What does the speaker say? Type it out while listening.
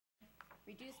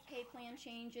Reduced pay plan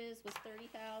changes was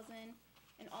 30,000,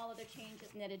 and all other changes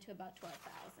netted to about 12,000.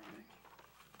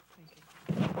 Thank you.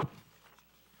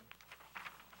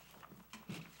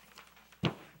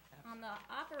 On the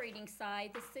operating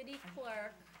side, the city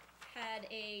clerk had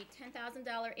a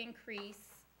 $10,000 increase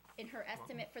in her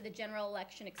estimate for the general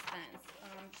election expense.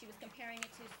 She was comparing it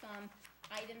to some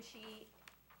items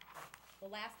the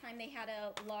last time they had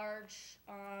a large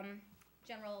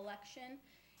general election,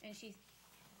 and she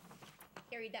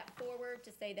carried that forward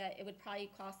to say that it would probably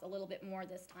cost a little bit more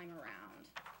this time around.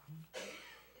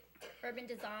 Urban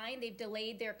design, they've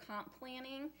delayed their comp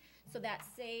planning, so that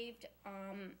saved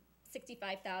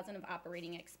 $65,000 of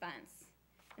operating expense.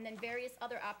 And then various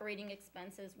other operating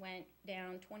expenses went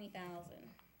down $20,000.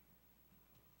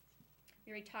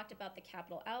 We already talked about the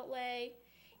capital outlay,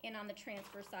 and on the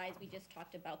transfer side, we just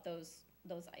talked about those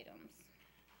items.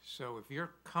 So if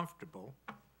you're comfortable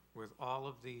with all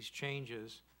of these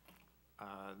changes,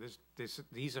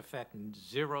 these affect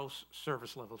zero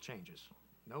service level changes.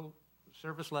 No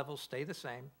service levels stay the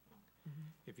same.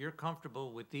 If you're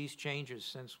comfortable with these changes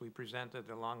since we presented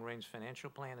the long-range financial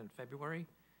plan in February,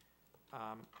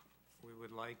 we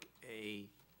would like a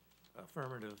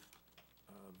affirmative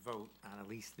vote on at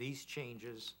least these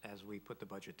changes as we put the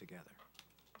budget together.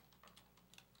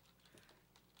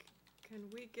 Can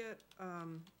we get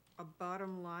a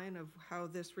bottom line of how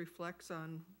this reflects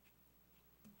on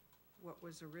what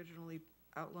was originally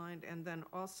outlined, and then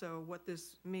also what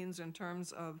this means in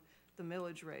terms of the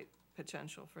millage rate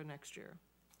potential for next year?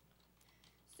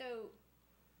 So,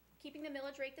 keeping the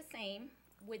millage rate the same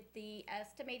with the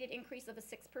estimated increase of a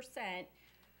 6%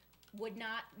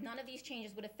 none of these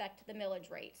changes would affect the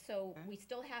millage rate. So we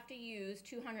still have to use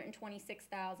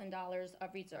 $226,000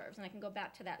 of reserves, and I can go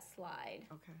back to that slide.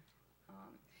 Okay.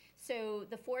 So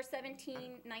the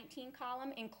 417.19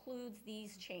 column includes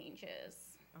these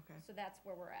changes. Okay. So that's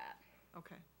where we're at.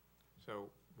 Okay. So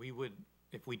we would,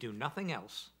 if we do nothing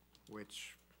else,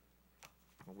 which,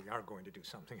 well, we are going to do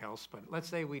something else, but let's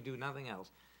say we do nothing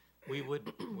else, we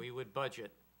would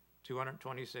budget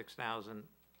 $226,805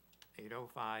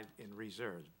 in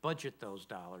reserves. Budget those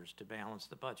dollars to balance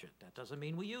the budget. That doesn't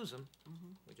mean we use them.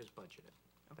 We just budget it.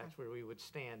 Okay. That's where we would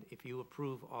stand if you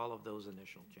approve all of those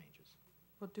initial changes.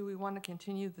 Well, do we want to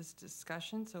continue this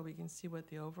discussion so we can see what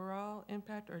the overall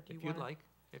impact, or do you want to?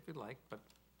 If you'd like, but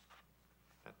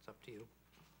that's up to you.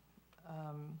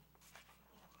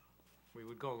 We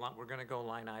would go, we're gonna go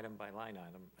line item by line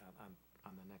item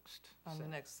on the next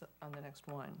set. On the next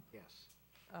one. Yes.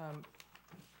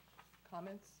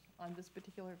 Comments on this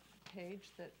particular page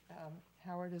that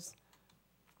Howard is?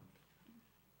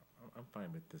 I'm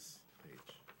fine with this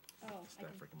page. Oh, Staff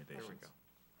recommendations. Here we go.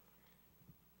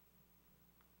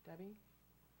 Debbie?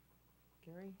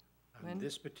 Gary? On Lynn?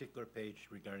 this particular page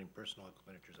regarding personal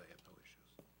expenditures, I have no issues.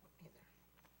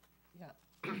 Yeah.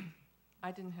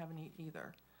 I didn't have any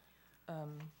either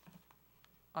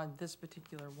on this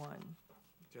particular one.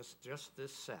 Just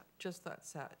this set. Just that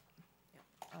set.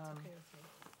 It's okay with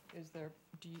me. Is there,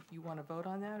 do you want to vote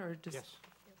on that, or just? Yes.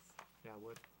 Yeah, I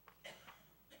would.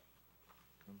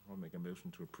 I'll make a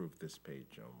motion to approve this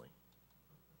page only.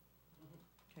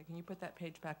 Okay, can you put that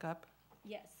page back up?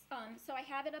 Yes. So I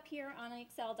have it up here on an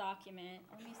Excel document.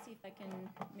 Let me see if I can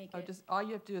make Oh, it. just, all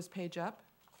you have to do is page up?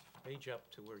 Page up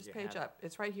to where you Just have page it. up.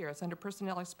 It's right here. It's under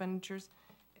personnel expenditures,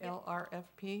 Yep.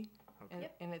 LRFP. And,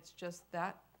 Yep. and it's just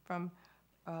that from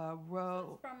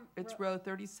row, From it's row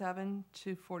 37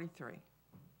 to 43.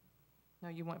 No,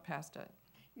 you went past it.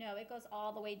 No, it goes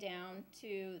all the way down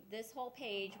to, this whole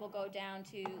page will go down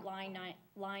to line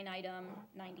item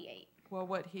 98. Well,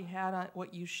 what he had on,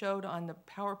 what you showed on the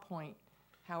PowerPoint,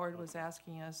 Howard was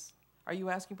asking us, are you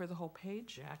asking for the whole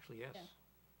page? Yeah, actually, yes. Yeah.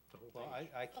 The whole Well, page.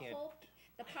 I The can't, whole,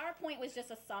 the PowerPoint was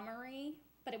just a summary,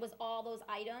 but it was all those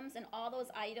items, and all those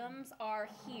items are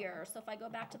here. So if I go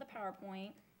back to the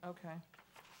PowerPoint, Okay.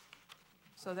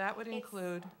 So that would It's-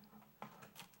 include,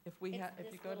 if we it's have, if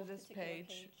this you go to little this particular page,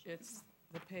 page. it's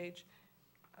the page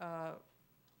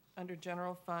under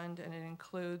general fund, and it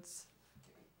includes,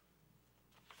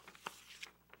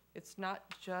 it's not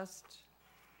just,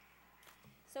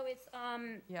 so it's,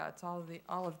 yeah, it's all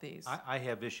of these. I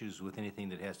have issues with anything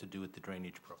that has to do with the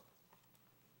drainage pro.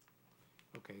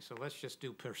 Okay, so let's just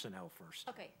do personnel first.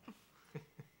 okay.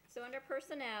 So under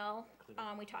personnel,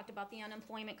 we talked about the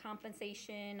unemployment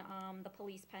compensation, the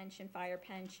police pension, fire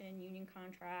pension, union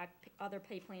contract, other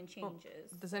pay plan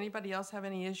changes. Does anybody else have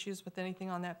any issues with anything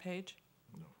on that page?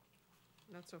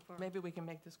 Not so far. Maybe we can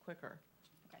make this quicker.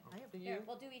 Okay. Do Here,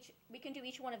 you? we can do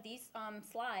each one of these,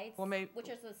 slides, Well, which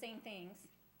is the same things.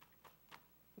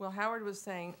 Well, Howard was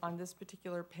saying on this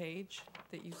particular page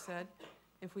that you said,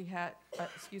 if we had,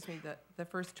 excuse me, the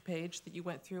first page that you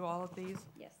went through all of these,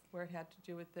 Yes. where it had to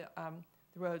do with the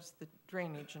roads, the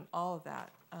drainage, and all of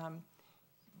that,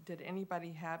 did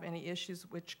anybody have any issues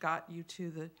which got you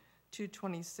to the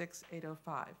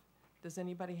 226,805? Does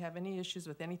anybody have any issues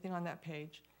with anything on that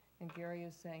page? And Gary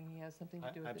is saying he has something to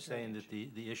do with the I'm saying drainage.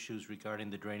 that the issues regarding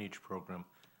the drainage program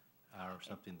are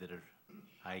something that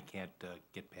I can't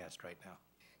get past right now.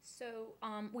 So,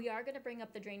 we are gonna bring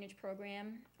up the drainage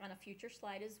program on a future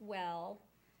slide as well.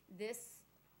 This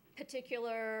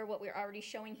particular, what we're already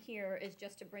showing here is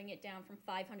just to bring it down from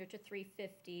 500 to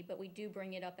 350, but we do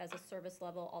bring it up as a service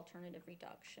level alternative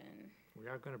reduction. We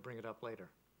are going to bring it up later.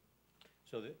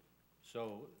 So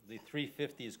the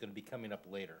 350 is gonna be coming up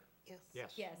later.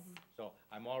 Yes. Yes, So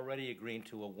I'm already agreeing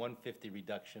to a 150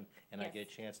 reduction, and I Yes. get a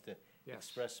chance to Yes.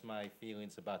 express my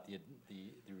feelings about the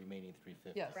remaining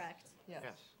 350. Yes. correct. Yes.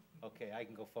 Yes. Okay, I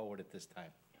can go forward at this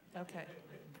time. Okay.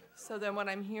 So then what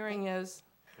I'm hearing is,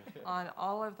 on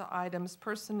all of the items,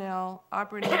 personnel,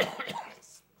 operating,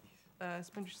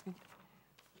 expenditures,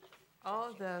 all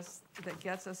of this that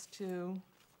gets us to,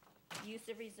 Use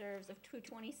of reserves of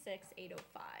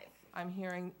 226,805. I'm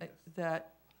hearing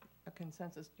that a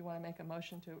consensus. Do you want to make a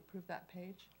motion to approve that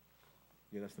page?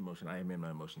 Yeah, that's the motion. I amend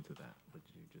my motion to that, what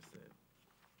you just said.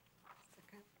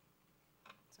 Second.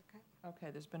 It's okay.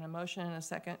 Okay, there's been a motion and a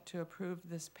second to approve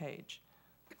this page.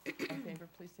 In favor,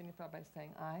 please signify by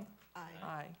saying aye. Aye.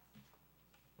 Aye.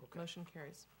 Okay. Motion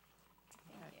carries.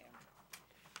 Thank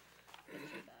you.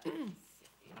 Picture that. Let's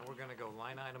see. Now we're going to go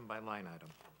line item by line item.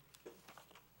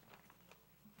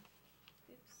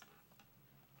 Oops.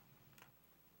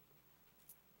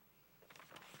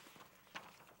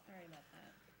 Sorry about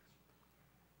that.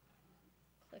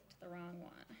 Clicked the wrong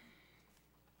one.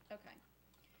 Okay.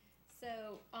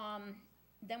 So,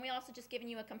 then we also just given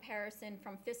you a comparison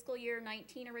from fiscal year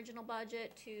 19 original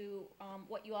budget to,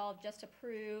 what you all have just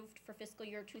approved for fiscal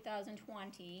year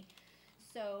 2020.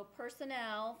 So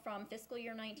personnel from fiscal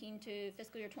year 19 to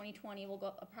fiscal year 2020 will go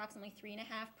up approximately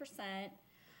 3.5%.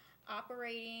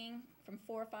 Operating from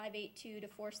 4,582 to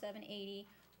 4,780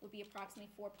 would be approximately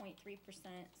 4.3%.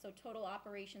 So total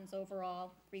operations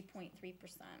overall, 3.3%.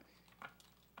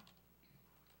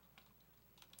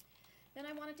 Then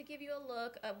I wanted to give you a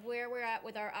look of where we're at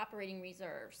with our operating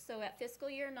reserves. So at fiscal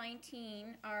year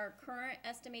 19, our current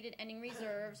estimated ending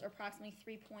reserves are approximately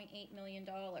 $3.8 million.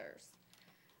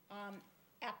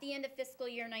 At the end of fiscal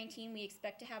year 19, we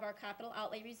expect to have our capital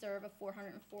outlay reserve of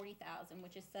 $440,000,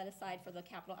 which is set aside for the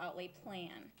capital outlay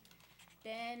plan.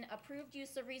 Then approved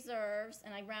use of reserves,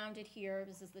 and I rounded here,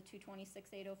 this is the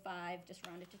 226,805, just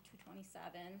rounded to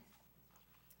 227.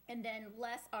 And then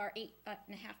less our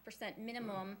 8.5%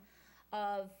 minimum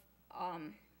of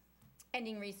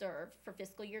ending reserve for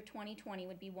fiscal year 2020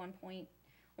 would be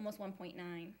almost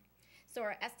 1.9. So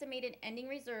our estimated ending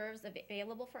reserves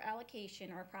available for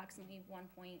allocation are approximately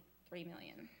 1.3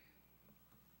 million.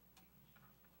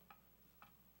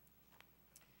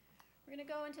 We're gonna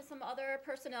go into some other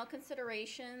personnel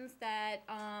considerations that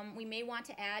we may want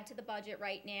to add to the budget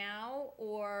right now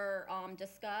or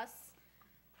discuss.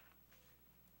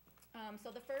 So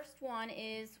the first one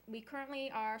is, we currently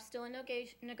are still in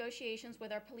negotiations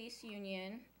with our police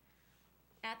union.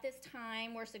 At this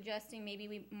time, we're suggesting maybe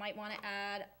we might want to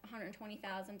add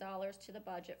 $120,000 to the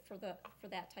budget for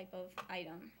that type of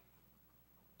item.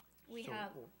 We So have,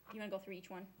 you want to go through each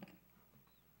one? Okay.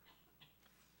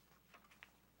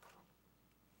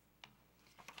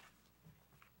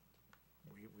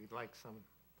 We'd like some,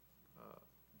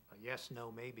 a yes,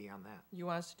 no, maybe on that. You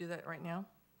want us to do that right now?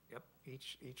 Yep,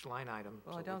 each line item.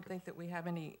 Well, so I we don't could- think that we have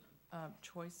any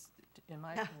choice, in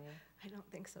my opinion. I don't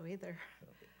think so either.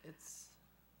 It's,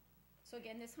 So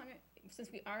again, this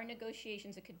since we are in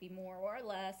negotiations, it could be more or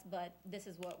less, but this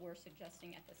is what we're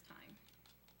suggesting at this time.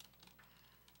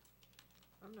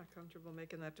 I'm not comfortable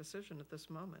making that decision at this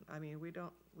moment. I mean,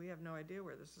 we have no idea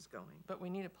where this is going. but we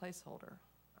need a placeholder.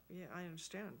 Yeah, I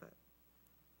understand, but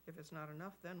if it's not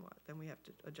enough, then what? Then we have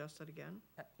to adjust it again?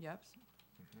 Yep,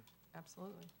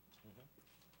 absolutely.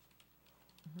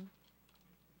 Mhm.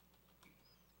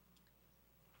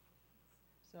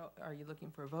 So are you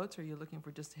looking for votes, or are you looking for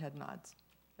just head nods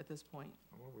at this point?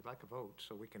 Well, we'd like a vote,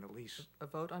 so we can at least, A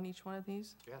vote on each one of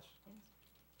these? yes.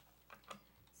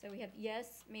 So we have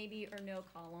yes, maybe, or no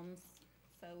columns,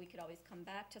 so we could always come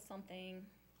back to something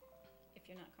if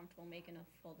you're not comfortable making a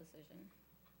full decision.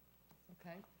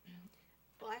 Okay.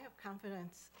 Well, I have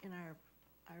confidence in our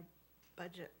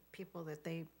budget people that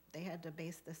they had to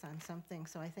base this on something,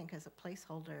 so I think as a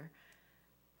placeholder,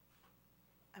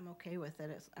 I'm okay with it.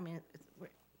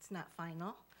 It's not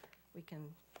final. We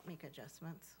can make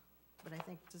adjustments. but I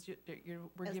think Just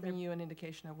we're As giving they're- you an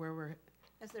indication of where we're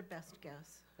as their best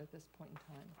guess. at this point in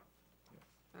time.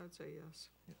 I would say yes.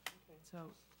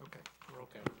 So Okay, we're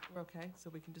okay. we're okay, so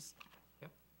we can just,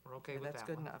 We're okay with that that's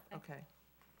good one. enough, okay.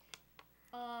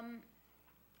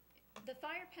 The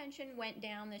fire pension went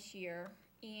down this year,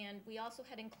 and we also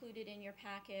had included in your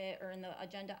packet or in the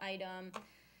agenda item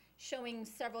showing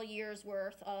several years'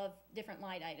 worth of different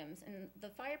line items. And the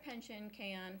fire pension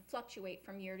can fluctuate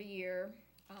from year to year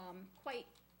quite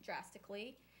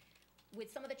drastically.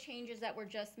 With some of the changes that were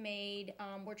just made,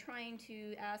 we're trying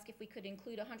to ask if we could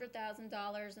include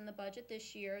 $100,000 in the budget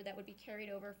this year that would be carried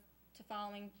over to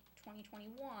following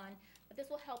 2021. But this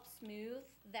will help smooth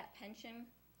that pension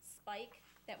spike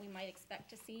that we might expect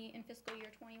to see in fiscal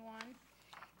year '21,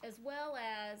 as well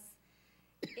as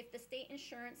if the state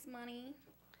insurance money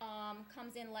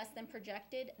comes in less than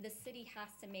projected, the city has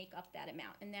to make up that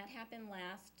amount. And that happened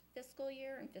last fiscal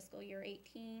year, in fiscal year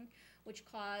 '18, which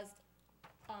caused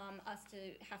us to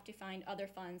have to find other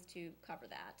funds to cover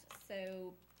that.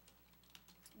 So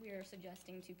we're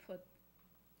suggesting to put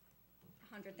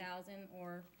 100,000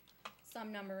 or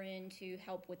some number in to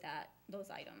help with those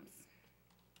items.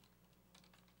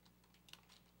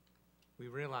 We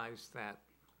realized that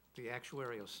the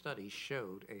actuarial study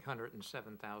showed a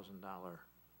 $107,000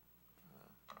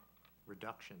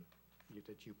 reduction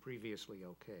that you previously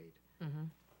okayed.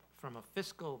 From a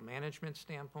fiscal management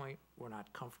standpoint, we're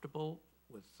not comfortable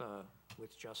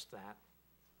with just that.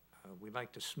 We'd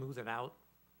like to smooth it out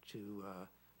to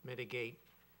mitigate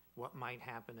what might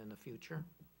happen in the future,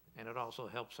 and it also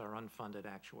helps our unfunded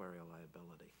actuarial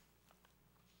liability.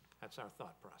 That's our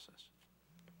thought process.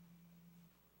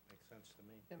 Makes sense to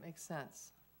me. It makes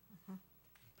sense.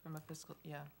 From a fiscal,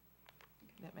 yeah,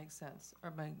 that makes sense.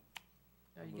 Are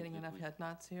you getting enough head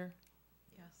nods here?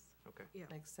 Yes. Okay. Yeah.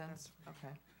 Makes sense?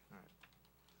 Okay.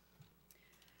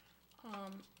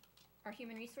 Our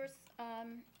human resource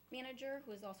manager,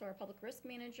 who is also our public risk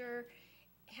manager,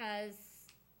 has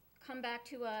come back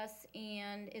to us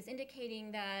and is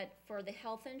indicating that for the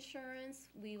health insurance,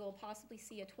 we will possibly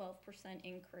see a 12%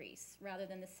 increase rather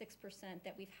than the 6%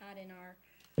 that we've had in our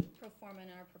pro forma and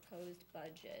our proposed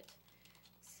budget.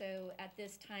 So at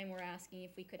this time, we're asking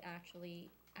if we could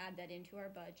actually add that into our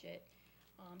budget.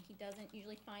 He doesn't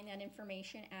usually find that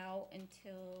information out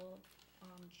until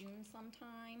June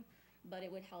sometime, but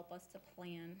it would help us to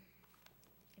plan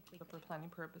if we So for could. planning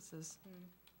purposes.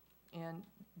 And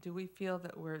do we feel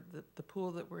that the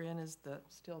pool that we're in is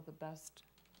still the best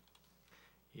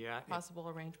Yeah, possible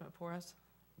arrangement for us?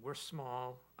 we're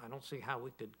small. I don't see how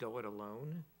we could go it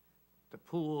alone. The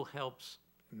pool helps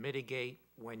mitigate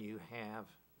when you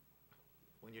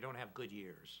don't have good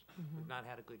years. We've not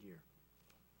had a good year.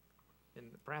 In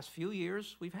the past few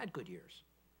years, we've had good years.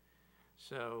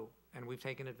 So, and we've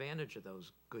taken advantage of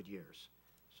those good years.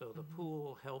 So the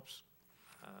pool helps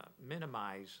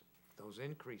minimize those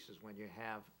increases when you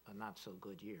have a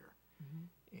not-so-good year.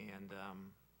 And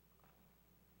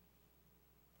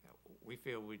we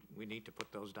feel we need to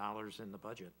put those dollars in the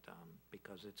budget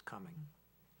because it's coming.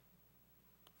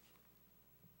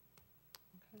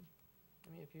 Okay.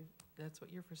 I mean, if that's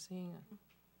what you're foreseeing,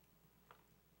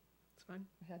 It's fine.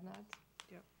 head nods?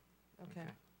 Yep. Okay.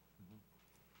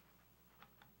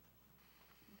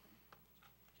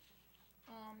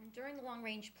 During the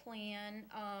long-range plan,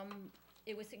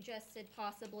 it was suggested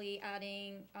possibly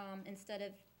adding, instead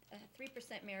of a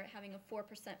 3% merit, having a 4%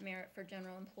 merit for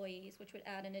general employees, which would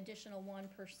add an additional 1%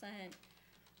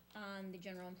 on the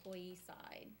general employee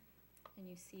side. And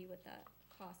you see what that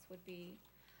cost would be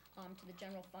to the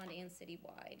general fund and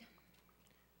citywide.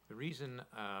 The reason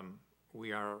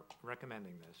we are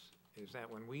recommending this is that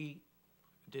when we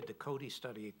did the Cody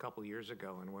study a couple years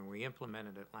ago and when we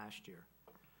implemented it last year,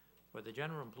 for the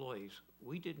general employees,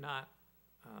 we did not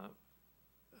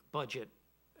budget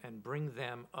and bring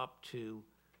them up to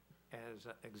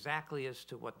exactly as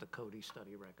to what the Cody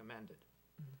study recommended.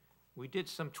 We did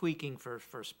some tweaking for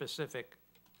specific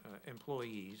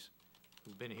employees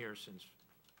who've been here since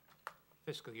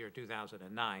fiscal year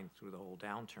 2009 through the whole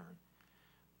downturn.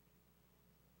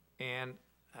 And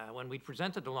when we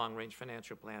presented the long-range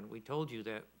financial plan, we told you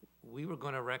that we were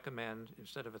going to recommend,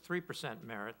 instead of a 3%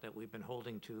 merit that we've been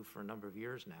holding to for a number of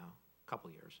years now, a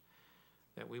couple years,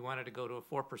 that we wanted to go to a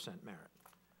 4% merit.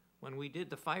 When we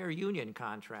did the fire union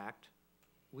contract,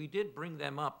 we did bring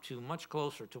them up to much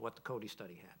closer to what the Cody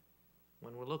study had.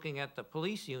 When we're looking at the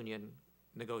police union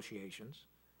negotiations,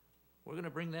 we're going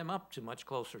to bring them up to much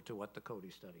closer to what the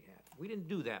Cody study had. We didn't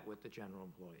do that with the general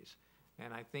employees.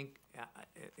 And I think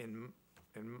in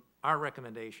our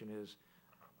recommendation is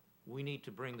we need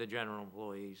to bring the general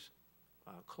employees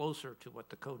closer to what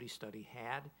the Cody study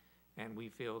had And we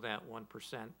feel that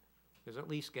 1% is at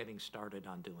least getting started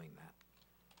on doing that.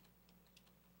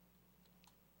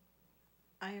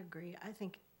 I agree. I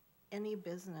think any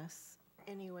business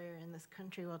anywhere in this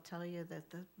country will tell you that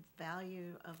the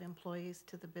value of employees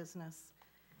to the business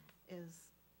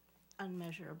is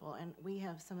unmeasurable, and we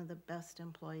have some of the best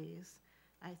employees.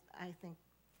 I think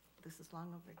this is long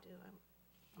overdue.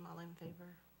 I'm all in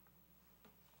favor.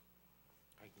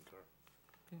 I concur.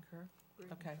 Concur?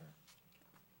 Okay.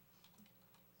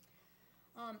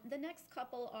 The next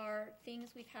couple are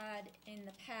things we've had in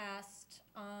the past.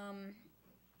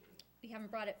 We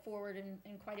haven't brought it forward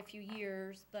in quite a few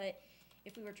years, but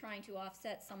if we were trying to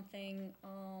offset something,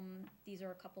 these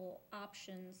are a couple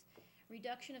options.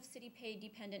 Reduction of city-paid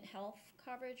dependent health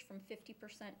coverage from 50%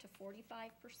 to 45%.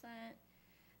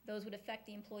 Those would affect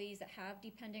the employees that have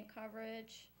dependent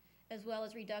coverage, as well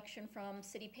as reduction from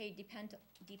city-paid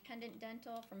dependent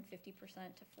dental from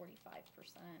 50% to 45%.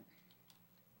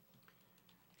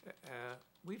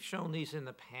 We've shown these in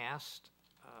the past.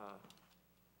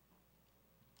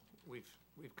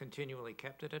 We've continually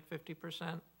kept it at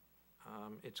 50%.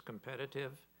 It's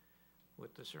competitive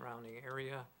with the surrounding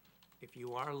area. If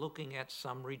you are looking at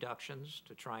some reductions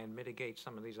to try and mitigate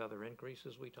some of these other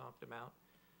increases we talked about,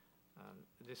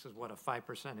 this is what a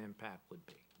 5% impact would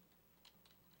be.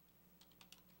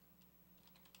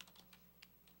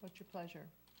 What's your pleasure?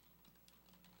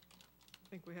 I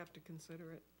think we have to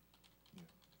consider it.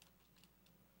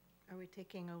 Are we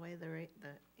taking away the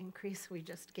increase we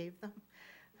just gave them?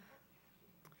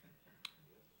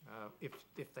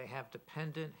 If they have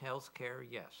dependent health care,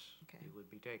 yes, Okay. you would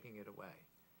be taking it away.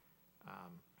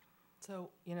 So,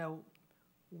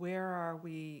 where are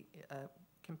we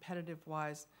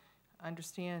competitive-wise? I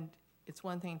understand it's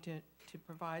one thing to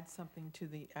provide something to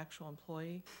the actual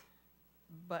employee,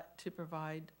 but to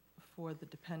provide for the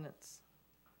dependents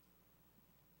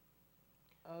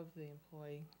of the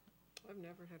employee. I've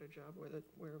never had a job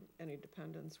where any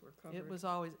dependents were covered. It was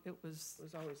always It was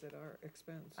always at our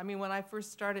expense. I mean, when I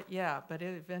first started, yeah, but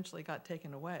it eventually got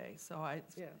taken away, so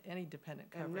Yeah. any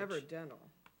dependent coverage. And never dental.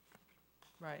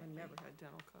 Right. I never had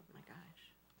dental Oh, coverage. my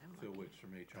gosh. I'm Phil lucky. Wicks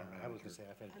from HR I was Manager. gonna say,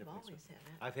 I've had a I've different always experience.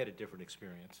 had it. I've had a different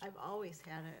experience. I've always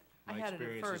had it. I My had it at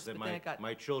experience is first, that but then it got,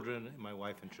 my children, my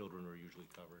wife and children are usually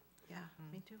covered. Yeah,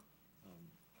 me too.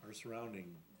 Our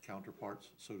surrounding counterparts,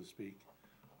 so to speak,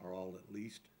 are all at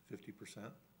least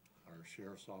 50%. Our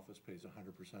sheriff's office pays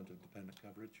 100% of dependent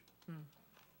coverage. So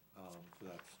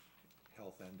that's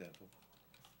health and dental.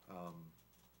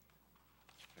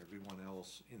 Everyone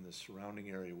else in the surrounding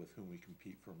area with whom we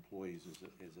compete for employees is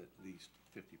at least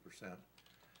 50%.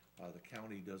 The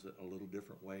county does it a little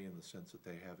different way in the sense that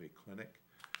they have a clinic,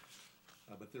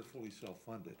 but they're fully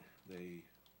self-funded.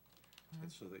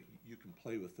 And so that you can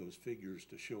play with those figures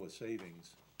to show a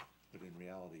savings, but in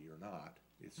reality, you're not.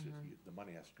 It's just, the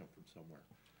money has to come from somewhere.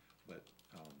 But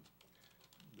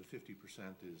the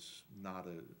 50% is not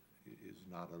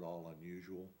at all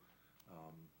unusual.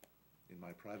 In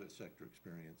my private sector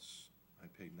experience, I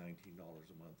paid $19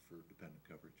 a month for dependent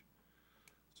coverage.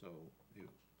 So,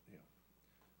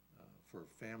 for a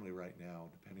family right now,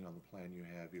 depending on the plan you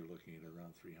have, you're looking at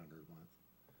around $300 a month.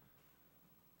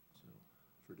 So,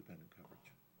 for dependent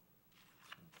coverage.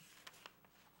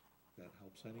 So, that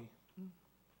helps any?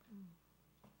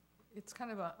 it's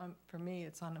kind of a, for me,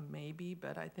 it's on a maybe,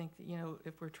 but I think that,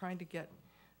 if we're trying to get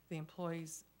the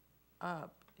employees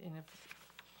up, and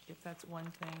if that's one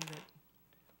thing that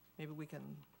maybe we can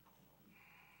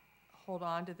hold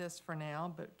on to this for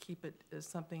now, but keep it as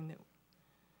something that,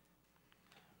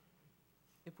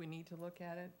 if we need to look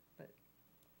at it, but.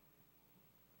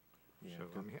 So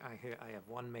I have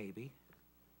one maybe.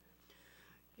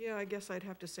 Yeah, I guess I'd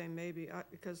have to say maybe,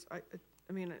 because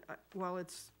while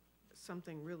it's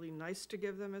something really nice to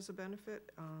give them as a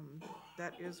benefit,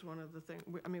 that is one of the things,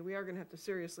 we are gonna have to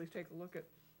seriously take a look at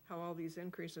how all these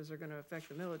increases are gonna affect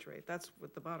the millage rate. That's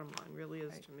what the bottom line really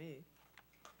is Right. to me.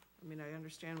 I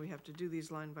understand we have to do these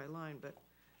line by line, but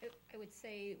I would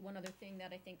say one other thing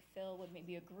that I think Phil would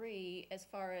maybe agree, as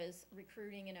far as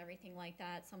recruiting and everything like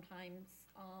that, sometimes,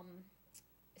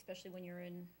 especially when you're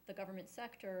in the government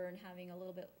sector and having a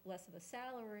little bit less of a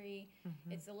salary,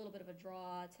 it's a little bit of a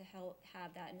draw to help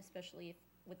have that, and especially if,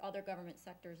 with other government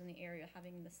sectors in the area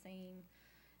having the same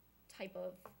type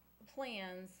of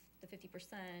plans, the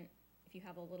 50%, if you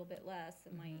have a little bit less,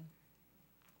 it might,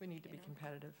 We need to be You know?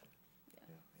 competitive.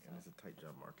 And it's a tight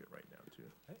job market right now,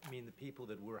 too. I mean, the people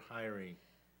that we're hiring,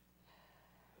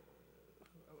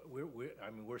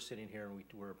 we're sitting here and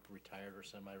we're retired or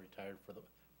semi-retired for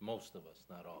most of us,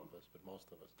 not all of us, but most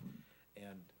of us.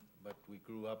 But we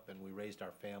grew up and we raised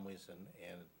our families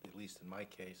and at least in my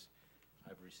case,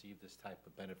 I've received this type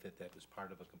of benefit that was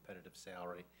part of a competitive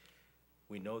salary.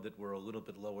 We know that we're a little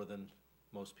bit lower than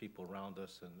most people around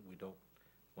us, and we don't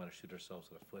want to shoot ourselves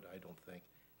in the foot, I don't think,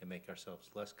 and make ourselves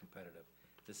less competitive.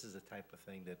 This is the type of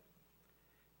thing that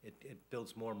it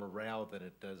builds more morale than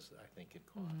it does, I think, in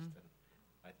cost, and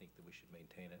I think that we should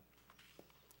maintain it.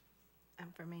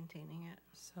 I'm for maintaining it.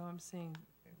 So I'm seeing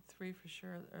 3 for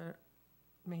sure, or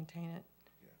maintain it.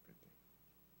 Yeah, good thing.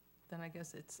 Then I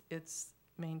guess it's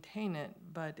maintain it,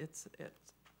 but it's,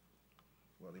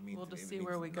 Well, it means. we'll just it see means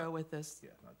where we go not- with this. Yeah,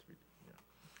 not to be, yeah.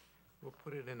 We'll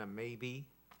put it in a maybe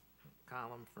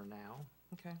column for now.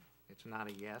 Okay. It's not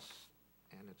a yes,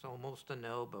 and it's almost a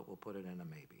no, but we'll put it in a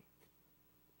maybe.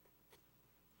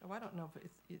 Oh, I don't know if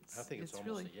it's I think it's almost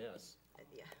really. a yes.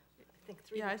 Yeah, I think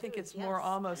 3 Yeah, to I think 2 it's is more yes.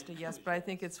 almost a yes, but I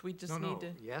think we just No, need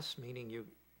to. yes, meaning you're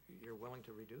willing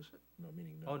to reduce it? No,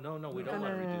 meaning Oh, no. no, we No, don't no,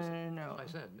 want to no, reduce it. no, no, no. I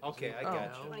said. Okay, is it I a got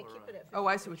no you. You want or to keep a- it at 50? Oh,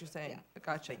 I see what you're saying.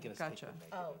 Gotcha, Taking us, take the gotcha.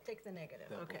 negative. Oh, take the negative,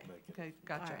 That will okay. make it- Okay, All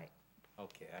gotcha. right.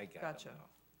 Okay, I got it Gotcha. now.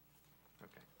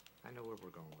 Okay, I know where we're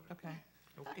going with Okay.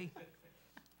 it. Okay.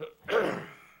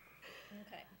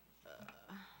 Okay.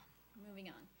 Moving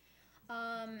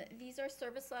on. These are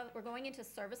service level, we're going into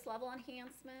service level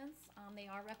enhancements. They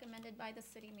are recommended by the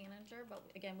city manager, but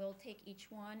again, we'll take each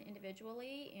one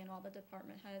individually, and all the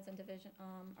department heads and division,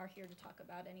 are here to talk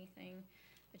about anything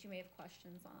that you may have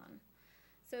questions on.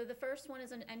 So the first one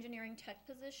is an engineering tech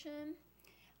position.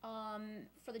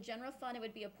 For the general fund, it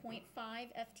would be a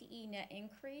 0.5 FTE net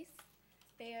increase.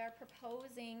 They are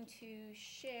proposing to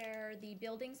share the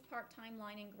building's part-time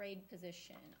line and grade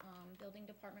position. Building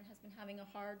department has been having a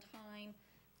hard time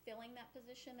filling that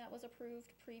position that was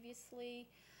approved previously.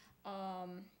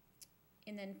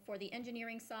 And then for the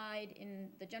engineering side, in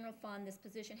the general fund, this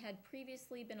position had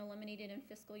previously been eliminated in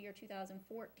fiscal year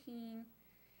 2014.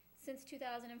 Since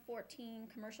 2014,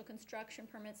 commercial construction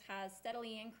permits has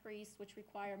steadily increased, which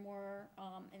require more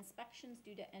inspections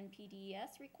due to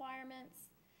NPDES requirements.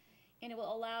 And it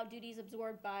will allow duties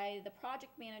absorbed by the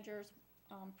project managers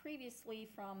previously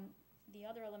from the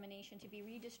other elimination to be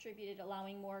redistributed,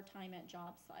 allowing more time at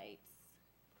job sites.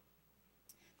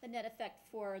 The net effect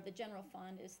for the general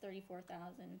fund is $34,090.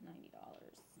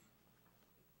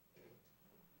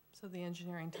 So the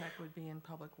engineering tech would be in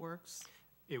Public Works,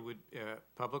 It would,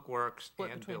 Public Works split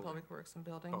and between building, Public Works and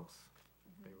Building? both.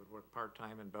 They would work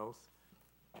part-time in both.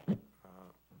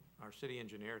 Our city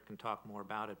engineer can talk more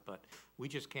about it, but we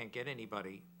just can't get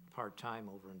anybody part-time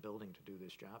over in building to do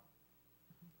this job.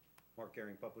 Mark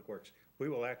Gehring, Public Works. We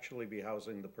will actually be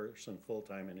housing the person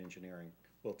full-time in engineering.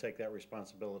 We'll take that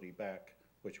responsibility back,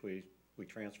 which we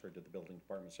transferred to the building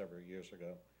department several years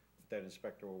ago. That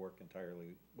inspector will work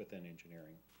entirely within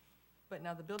engineering. But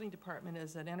now the Building Department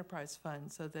is an enterprise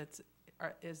fund, so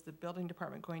is the Building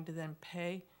Department going to then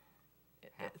pay?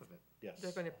 Half of it. Yes.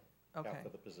 They're going to, okay, Half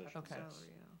of the position. Okay. Salary,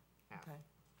 yeah. Half. okay.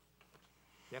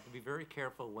 You have to be very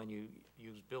careful when you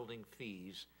use building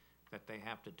fees that they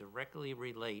have to directly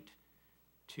relate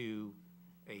to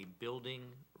a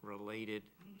building-related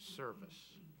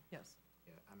service. Yes,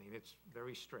 Yeah, I mean, it's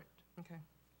very strict. okay.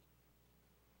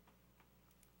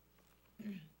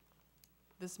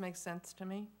 This makes sense to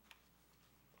me.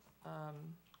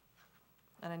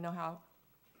 And I know how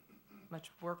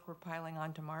much work we're piling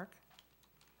on to Mark.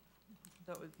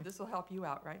 So this will help you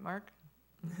out, right, Mark?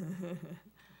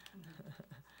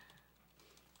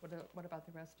 What about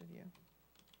the rest of you?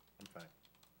 I'm fine.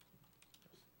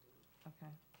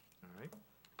 Okay. All right?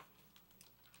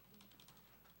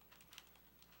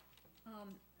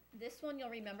 This one you'll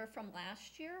remember from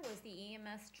last year was the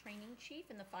EMS training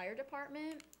chief in the fire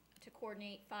department to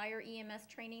coordinate fire EMS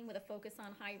training with a focus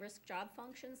on high-risk job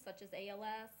functions such as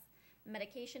ALS,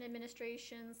 medication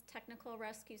administrations, technical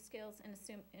rescue skills, and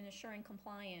assuring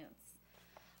compliance.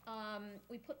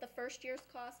 We put the first year's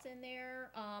cost in there,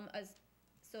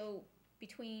 so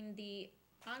between the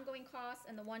ongoing costs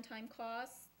and the one-time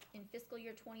costs in fiscal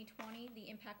year 2020, the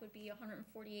impact would be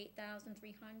 $148,300,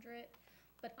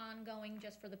 but ongoing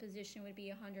just for the position would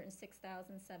be $106,700.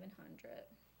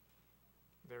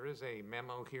 There is a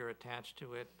memo here attached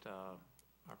to it.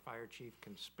 Our fire chief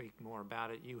can speak more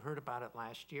about it. You heard about it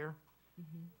last year.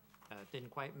 Didn't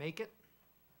quite make it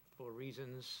for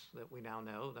reasons that we now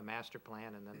know, the master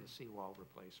plan and then the seawall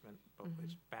replacement, but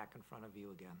it's back in front of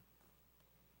you again.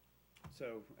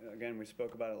 So, again, we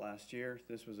spoke about it last year.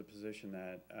 This was a position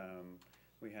that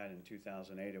we had in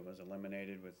 2008. It was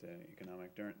eliminated with the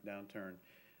economic downturn.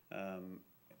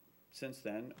 Since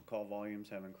then, call volumes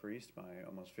have increased by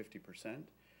almost 50%.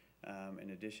 In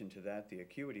addition to that, the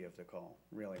acuity of the call,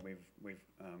 really, we've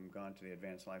gone to the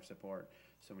advanced life support.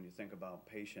 So when you think about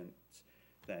patients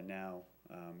that now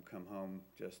come home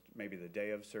just maybe the day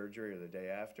of surgery or the day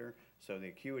after. So the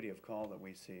acuity of call that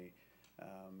we see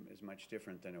is much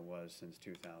different than it was since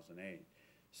 2008.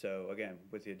 So again,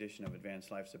 with the addition of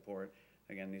advanced life support,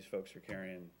 again, these folks are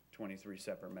carrying 23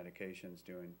 separate medications,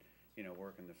 doing, you know,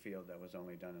 work in the field that was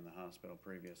only done in the hospital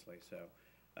previously. So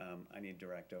I need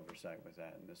direct oversight with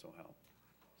that, and this will help.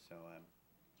 So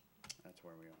that's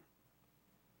where we are.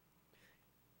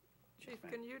 Chief, Yes,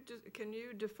 ma'am. can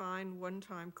you define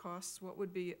one-time costs? What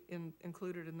would be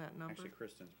included in that number? Actually,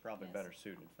 Kristen's probably Yes. better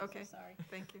suited for Okay. Sorry.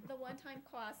 Thank you. The one-time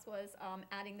cost was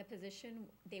adding the position.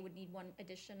 They would need one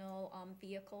additional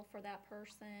vehicle for that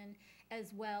person,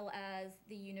 as well as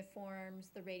the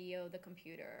uniforms, the radio, the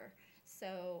computer.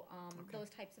 So those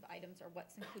types of items are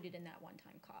what's included in that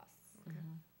one-time costs.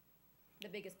 The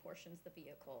biggest portion's the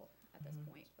vehicle at this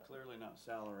point. but- Clearly not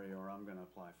salary, or I'm gonna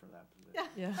apply for that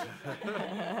position.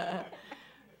 Yeah.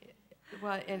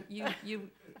 Well, and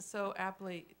you so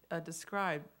aptly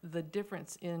described the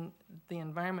difference in the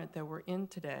environment that we're in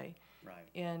today Right.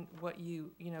 and what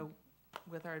you know,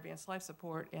 with our advanced life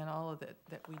support and all of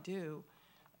that we do,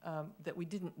 that we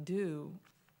didn't do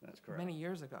That's correct. many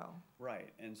years ago.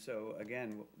 Right, and so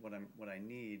again, what I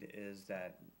need is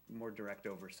that more direct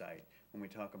oversight. When we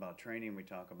talk about training, we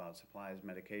talk about supplies,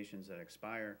 medications that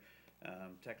expire,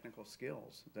 technical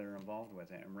skills that are involved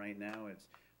with it. And right now,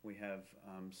 we have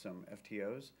some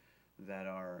FTOs that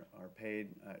are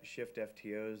paid shift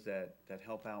FTOs that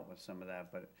help out with some of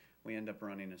that, but we end up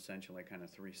running essentially kind of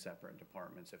 3 separate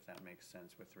departments, if that makes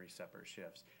sense, with 3 separate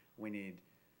shifts. We need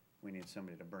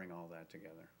somebody to bring all that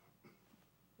together.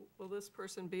 Will this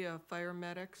person be a fire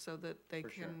medic so that they For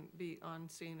sure. can be on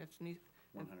scene if need?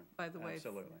 100. By the way,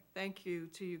 Absolutely. thank you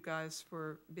to you guys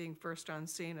for being first on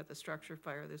scene at the structure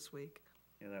fire this week.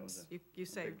 Yeah, that was You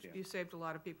deal. saved a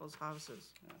lot of people's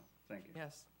houses. Thank you.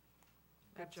 Yes.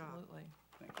 Good job. Absolutely.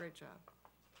 Great job.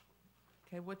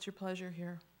 Okay, what's your pleasure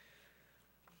here?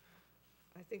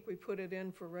 I think we put it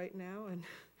in for right now and,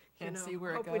 you And know, see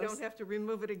where it hope we goes? don't have to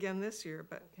remove it again this year,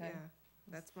 but yeah, Okay.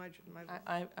 that's my,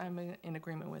 I'm in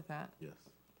agreement with that. Yes.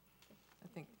 I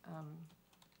think,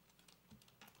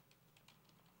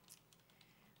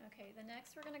 Okay, the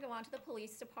next, we're gonna go on to the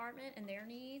police department and their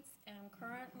needs.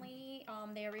 Currently,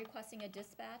 they are requesting a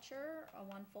dispatcher,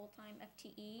 one full-time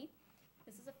FTE.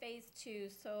 This is a phase 2,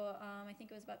 so I think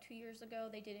it was about 2 years ago,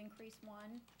 they did increase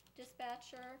one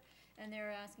dispatcher, and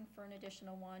they're asking for an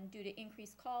additional one due to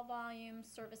increased call volume,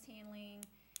 service handling.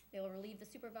 They'll relieve the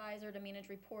supervisor to manage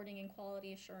reporting and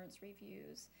quality assurance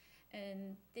reviews.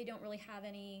 And they don't really have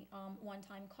any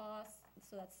one-time costs,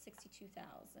 so that's $62,000.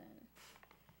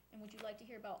 And would you like to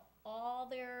hear about all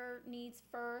their needs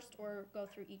first, or go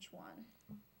through each one?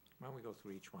 Why don't we go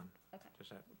through each one? Okay.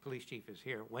 Just that, police chief is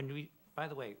here. By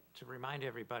the way, to remind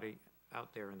everybody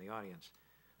out there in the audience,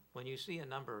 when you see a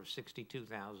number of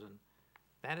 62,000,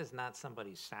 that is not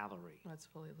somebody's salary. that's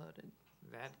fully loaded.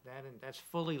 That's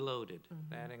fully loaded.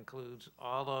 That includes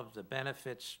all of the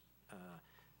benefits,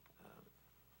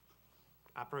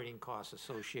 operating costs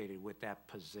associated with that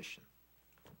position.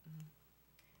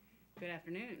 Good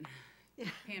afternoon.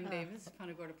 Pam Davis,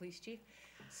 Punta Gorda Police Chief.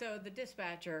 So the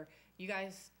dispatcher, you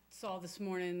guys saw this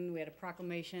morning, we had a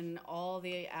proclamation, all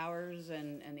the hours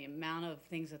and the amount of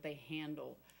things that they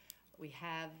handle. We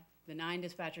have the 9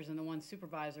 dispatchers and the 1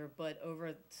 supervisor, but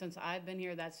since I've been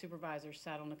here, that supervisor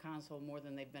sat on the console more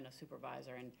than they've been a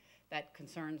supervisor. And that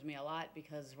concerns me a lot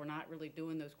because we're not really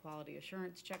doing those quality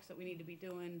assurance checks that we need to be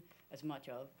doing as much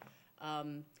of.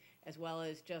 As well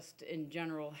as just in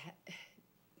general,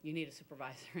 you need a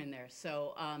supervisor in there.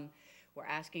 So we're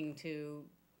asking to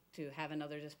have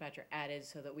another dispatcher added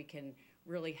so that we can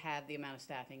really have the amount of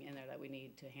staffing in there that we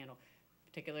need to handle.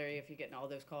 Particularly if you're getting all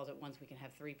those calls at once, we can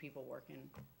have 3 people working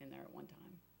in there at one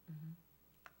time.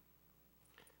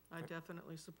 I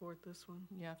definitely support this one.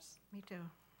 Yes. Me too.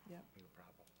 Yep. No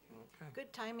problem. Okay.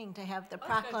 Good timing to have the good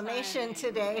proclamation timing.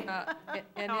 today.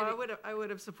 And No, I would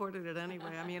have supported it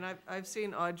anyway. I mean, I've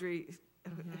seen Audrey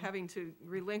having to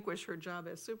relinquish her job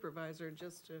as supervisor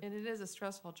just to, and it is a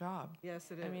stressful job.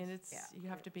 yes, it is. I mean, you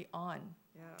have to be on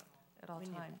Yeah. at all We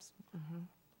need times.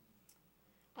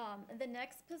 The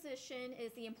next position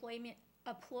is the employee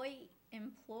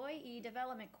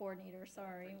development coordinator,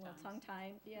 sorry, well,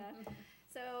 tongue-tied, yeah.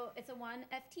 So it's a 1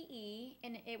 FTE,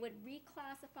 and it would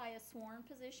reclassify a sworn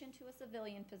position to a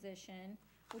civilian position,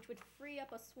 which would free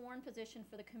up a sworn position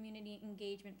for the community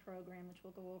engagement program, which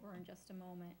we'll go over in just a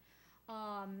moment.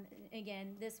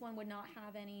 Again, this one would not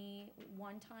have any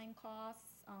one-time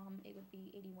costs. It would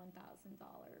be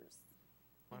 $81,000.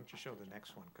 Why don't you show the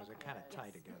next one, because they're kind of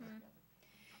tied together.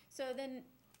 So then,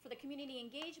 for the community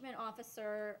engagement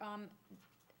officer,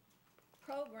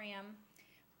 program,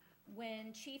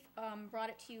 when Chief brought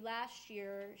it to you last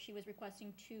year, she was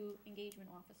requesting 2 engagement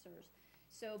officers.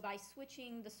 So by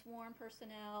switching the sworn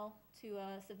personnel to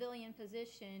a civilian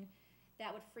position,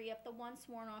 that would free up the 1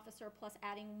 sworn officer, plus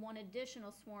adding 1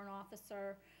 additional sworn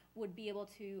officer would be able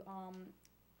to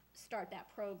start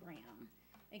that program.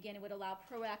 Again, it would allow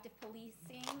proactive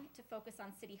policing to focus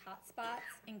on city hotspots,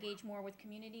 engage more with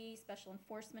community, special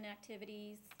enforcement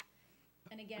activities.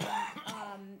 And again,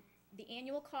 the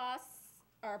annual costs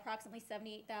are approximately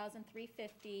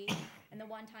 $78,350, and the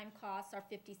one-time costs are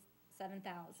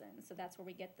 $57,000. So that's where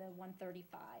we get the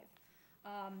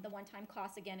 $135. The one-time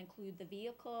costs again include the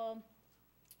vehicle,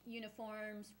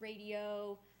 uniforms,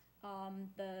 radio,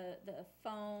 the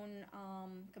phone,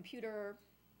 computer,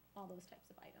 all those types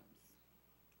of items.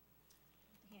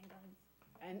 Handguns.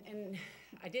 And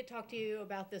I did talk to you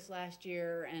about this last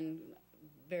year and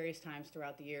various times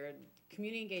throughout the year.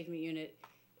 Community engagement unit,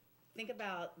 think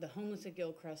about the homeless at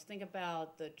Gilchrist, think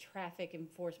about the traffic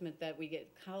enforcement that we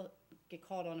get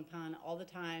called on upon all the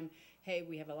time. Hey,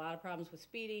 we have a lot of problems with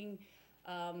speeding,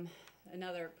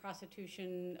 another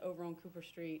prostitution over on Cooper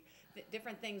Street,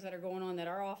 different things that are going on that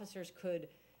our officers could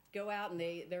go out and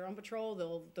they're on patrol,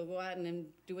 they'll go out and then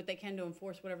do what they can to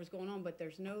enforce whatever's going on, but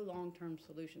there's no long-term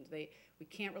solutions. We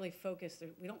can't really focus,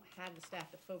 we don't have the staff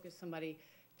to focus somebody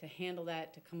to handle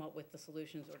that, to come up with the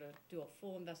solutions or to do a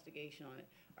full investigation on it.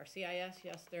 Our CIS,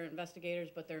 yes, they're investigators,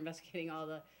 but they're investigating all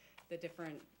the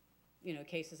different,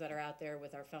 cases that are out there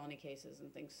with our felony cases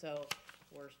and things. So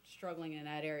we're struggling in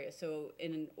that area. So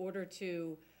in order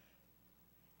to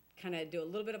kind of do a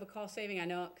little bit of a cost saving, I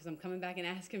know, because I'm coming back and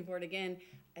asking for it again,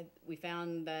 we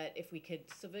found that if we could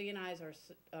civilianize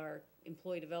our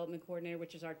employee development coordinator,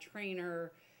 which is our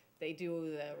trainer, they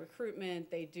do the recruitment,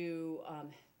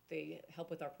 they help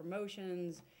with our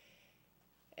promotions,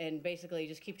 and basically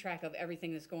just keep track of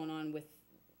everything that's going on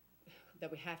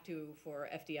that we have to for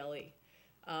FDLE.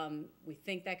 We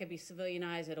think that could be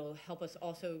civilianized. It'll help us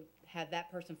also have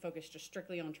that person focused just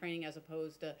strictly on training as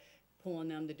opposed to pulling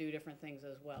them to do different things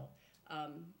as well.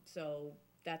 So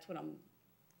that's what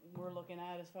we're looking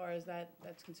at as far as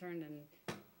that's concerned.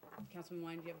 And Councilman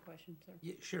Wine, do you have a question, sir?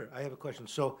 Yeah, sure, I have a question.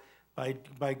 So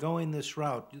by going this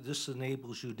route, this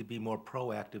enables you to be more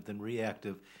proactive than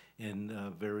reactive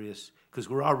in various, because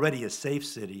we're already a safe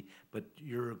city, but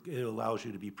it allows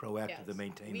you to be proactive to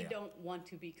maintain that. We don't want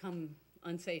to become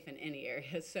unsafe in any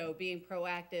area. So being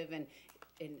proactive and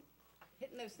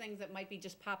hitting those things that might be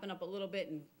just popping up a little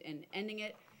bit and ending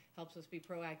it helps us be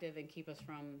proactive and keep us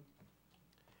from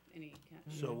any kind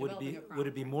of So would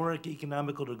it be more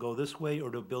economical to go this way or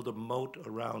to build a moat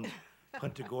around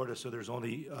Punta Gorda so there's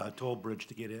only a toll bridge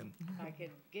to get in? If I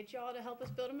could get y'all to help us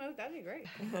build a moat, that'd be great.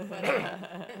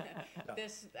 But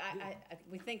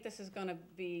we think this is going to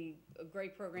be a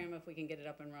great program if we can get it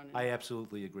up and running. I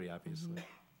absolutely agree, obviously.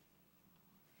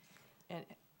 And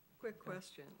Quick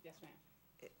question. Yes, ma'am.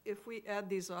 If we add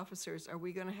these officers, are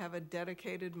we going to have a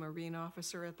dedicated Marine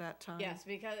officer at that time? Yes,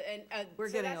 because, We're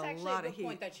so getting that's a actually lot a of good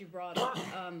point heat. that you brought up.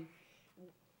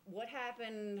 What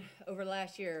happened over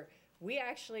last year, we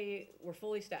actually were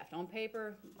fully staffed. On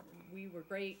paper, we were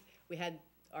great. We had,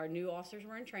 our new officers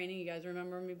were in training. You guys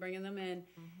remember me bringing them in.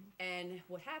 And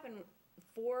what happened,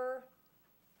 4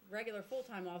 regular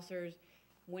full-time officers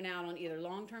went out on either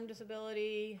long-term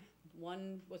disability,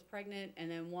 1 was pregnant, and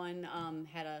then 1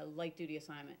 had a light-duty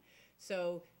assignment.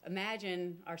 So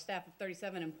imagine our staff of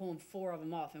 37 and pulling 4 of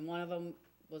them off, and 1 of them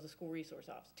was a school resource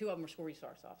officer. 2 of them were school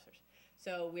resource officers.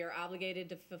 So we are obligated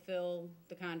to fulfill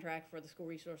the contract for the school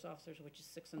resource officers, which is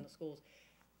 6 in the schools.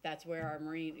 That's where our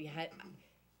Marine,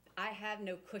 I have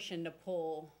no cushion to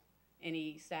pull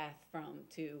any staff from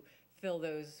to fill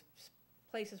those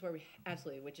places where we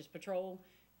absolutely, which is patrol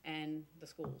and the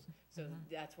schools. So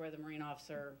that's where the Marine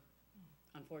officer,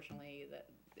 unfortunately,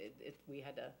 we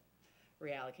had to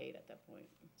reallocate at that point.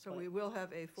 So we will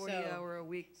have a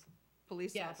 40-hour-a-week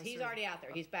police officer? Yes, he's already out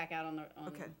there. He's back out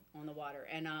on the water.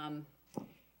 And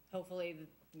hopefully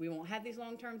we won't have these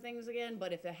long-term things again,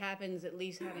 but if it happens, at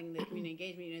least having the community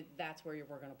engagement unit, that's where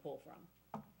we're going to pull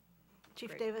from.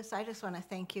 Chief Davis, I just want to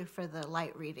thank you for the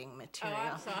light reading material.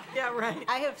 Oh, I'm sorry. Yeah, right.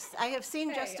 I have seen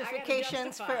Hey, I gotta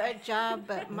justifications for justify. a job,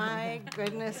 but my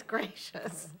goodness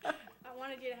gracious. I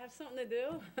wanted you to have something to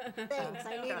do. Thanks,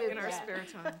 I Yeah, needed in our that. spare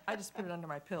time. I just put it under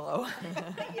my pillow.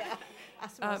 Yeah,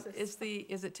 osmosis.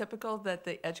 Is it typical that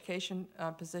the education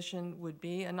position would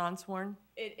be a non-sworn?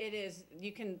 It is.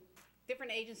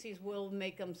 Different agencies will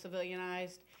make them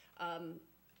civilianized.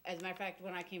 As a matter of fact,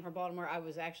 when I came from Baltimore, I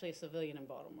was actually a civilian in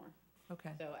Baltimore.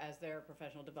 Okay, So as their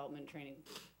professional development training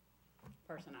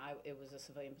person, it was a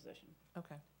civilian position.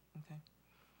 okay.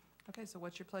 Okay, so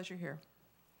what's your pleasure here?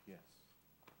 Yes.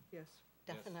 Yes.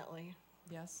 Definitely.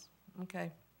 Yes?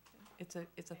 Okay. It's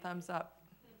a thumbs up.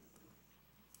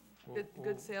 Well,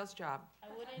 Good sales job. I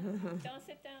wouldn't, don't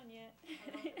sit down yet.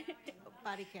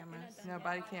 Body cameras. No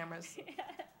body cameras.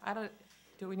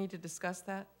 Do we need to discuss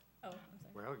that? Oh, I'm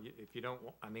sorry. Well, if you don't,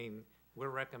 I mean, we're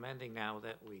recommending now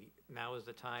that now is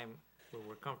the time where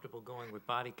we're comfortable going with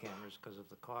body cameras because of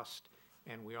the cost,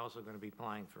 and we're also going to be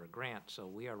applying for a grant, so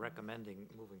we are recommending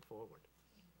moving forward.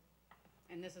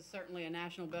 And this is certainly a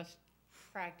national best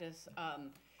practice.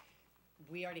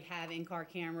 We already have in-car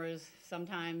cameras.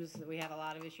 Sometimes we have a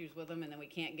lot of issues with them, and then we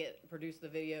can't produce the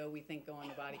video. We think going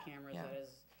to body cameras Yeah. that is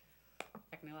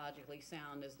technologically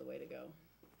sound is the way to go.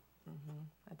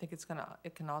 I think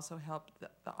it can also help the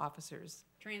officers.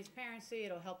 Transparency,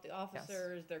 it'll help the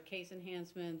officers, their case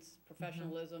enhancements,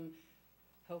 professionalism,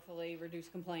 hopefully reduce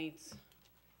complaints.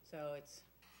 So it's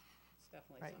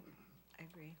definitely Right. something. I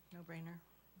agree. No brainer.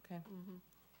 Okay.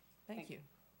 Thank you.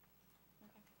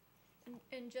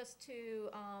 And just to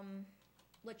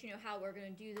let you know how we're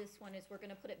going to do this one is we're going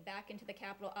to put it back into the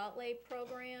capital outlay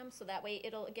program, so that way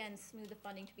it'll again smooth the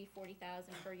funding to be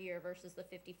 40,000 per year versus the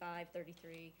 55,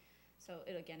 33. So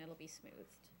it'll be smoothed.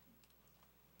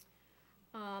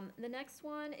 The next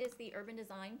one is the urban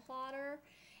design plotter,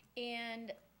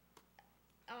 and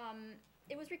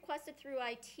it was requested through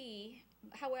IT.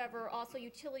 However, also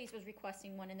utilities was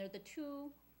requesting one, and they're the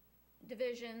two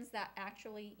divisions that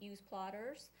actually use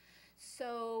plotters.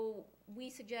 So we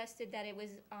suggested that it was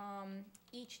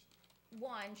each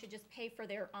one should just pay for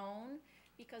their own,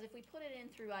 because if we put it in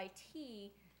through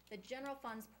IT, the general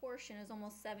fund's portion is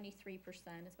almost 73%.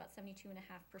 It's about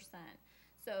 72.5%.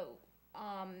 So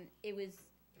it was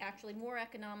actually more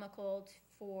economical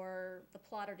for the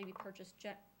plotter to be purchased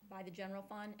by the general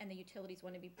fund, and the utilities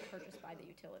want to be purchased by the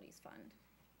utilities fund.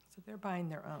 So they're buying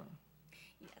their own.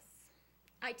 Yes.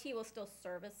 IT will still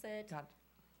service it. Got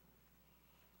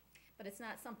But it's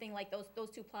not something like those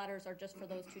two plotters are just for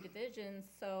those two divisions,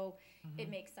 so it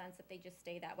makes sense that they just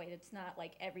stay that way. It's not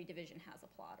like every division has a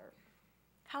plotter.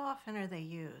 How often are they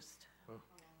used?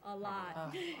 A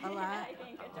lot. A lot? I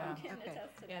think John can Okay.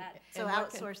 attest to And- that. So what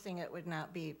can- outsourcing it would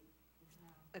not be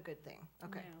a good thing?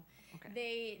 Okay. No.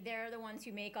 Okay. They're the ones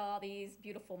who make all these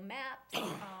beautiful maps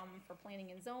for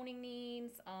planning and zoning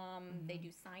needs. They do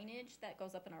signage that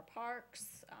goes up in our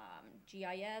parks,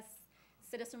 GIS,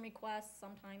 citizen requests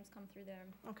sometimes come through there.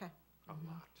 Okay. A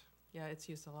lot. Yeah, it's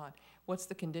used a lot. What's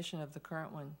the condition of the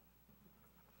current one?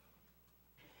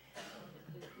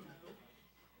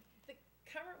 The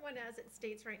current one, as it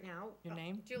states right now. Your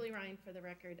name? Julie Ryan, for the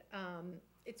record.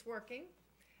 It's working.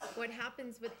 What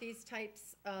happens with these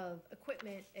types of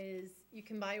equipment is you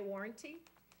can buy a warranty,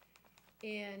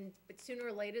 but sooner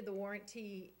or later, the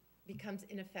warranty becomes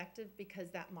ineffective because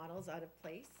that model's out of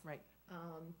place. Right.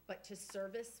 But to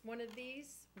service one of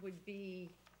these would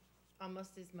be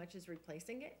almost as much as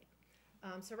replacing it.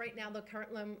 So right now, the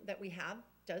current one that we have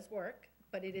does work,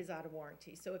 but it is out of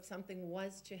warranty. So if something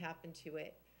was to happen to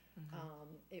it,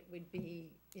 it would be,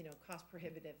 cost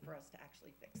prohibitive for us to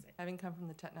actually fix it. Having come from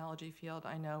the technology field,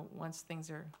 I know once things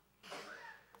are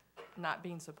not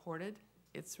being supported,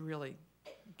 it's really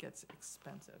gets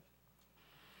expensive.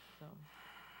 So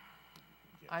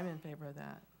I'm in favor of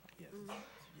that. Yes,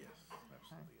 yes,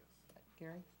 absolutely, yes.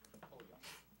 Gary?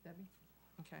 Debbie?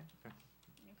 Okay. Okay,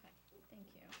 thank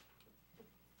you.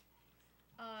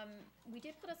 We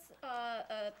did put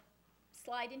a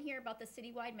slide in here about the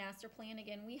citywide master plan.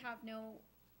 Again, we have no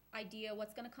idea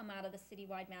what's gonna come out of the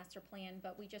citywide master plan,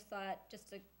 but we just thought, just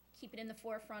to keep it in the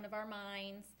forefront of our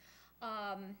minds,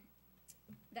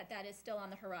 that is still on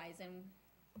the horizon,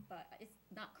 but it's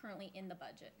not currently in the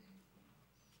budget.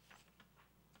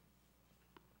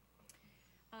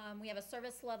 We have a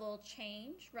service level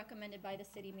change recommended by the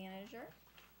city manager.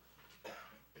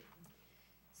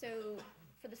 So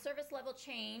for the service level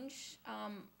change,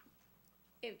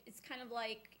 it's kind of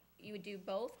like you would do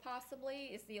both possibly.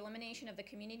 It's the elimination of the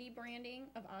community branding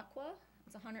of Aqua.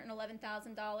 It's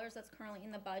 $111,000 that's currently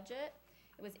in the budget.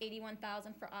 It was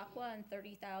 $81,000 for Aqua and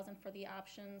 $30,000 for the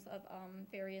options of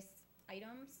various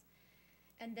items.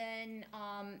 And then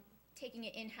taking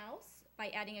it in-house by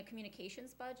adding a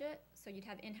communications budget. So you'd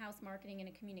have in-house marketing and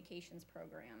a communications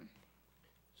program.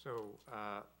 So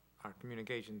our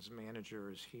communications manager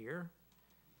is here.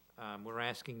 We're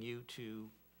asking you to,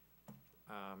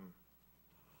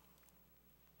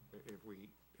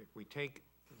 if we take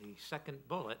the second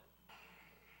bullet,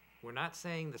 we're not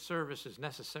saying the service is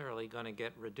necessarily going to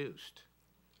get reduced.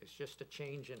 It's just a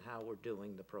change in how we're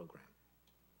doing the program.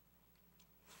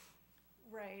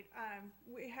 Right.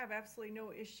 We have absolutely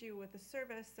no issue with the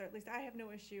service, or at least I have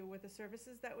no issue with the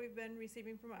services that we've been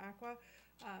receiving from Aqua.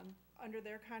 Under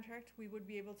their contract, we would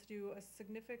be able to do a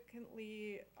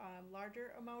significantly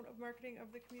larger amount of marketing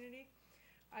of the community.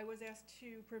 I was asked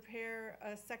to prepare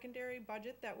a secondary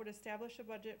budget that would establish a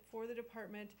budget for the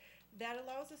department that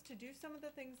allows us to do some of the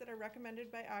things that are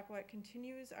recommended by Aqua. It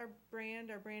continues our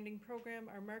brand, our branding program,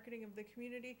 our marketing of the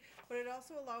community, but it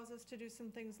also allows us to do some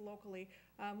things locally.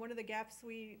 One of the gaps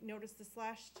we noticed this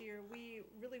last year, we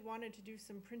really wanted to do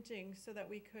some printing so that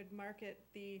we could market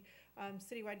the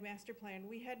citywide master plan.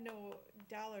 We had no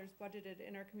dollars budgeted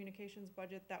in our communications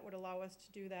budget that would allow us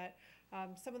to do that.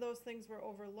 Some of those things were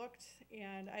overlooked,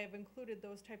 and I have included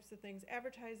those types of things.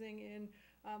 Advertising in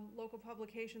local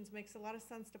publications makes a lot of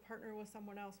sense to partner with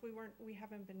someone else. We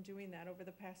haven't been doing that over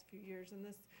the past few years, and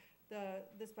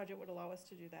this budget would allow us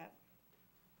to do that.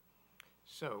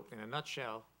 So, in a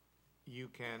nutshell, you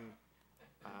can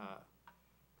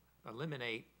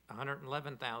eliminate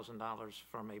 $111,000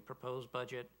 from a proposed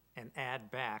budget and add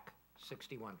back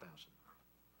 $61,000.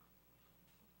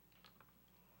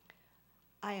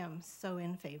 I am so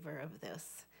in favor of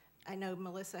this. I know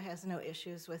Melissa has no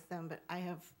issues with them, but I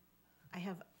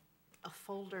have a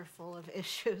folder full of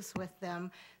issues with them,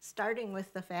 starting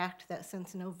with the fact that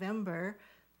since November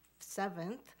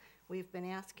 7th, we've been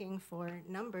asking for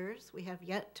numbers. We have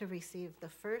yet to receive the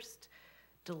first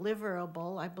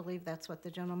deliverable. I believe that's what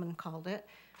the gentleman called it.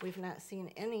 We've not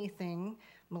seen anything.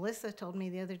 Melissa told me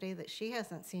the other day that she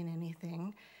hasn't seen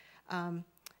anything.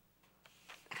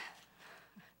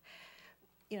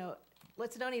 You know,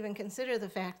 let's don't even consider the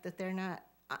fact that they're not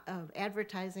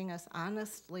advertising us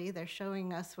honestly. They're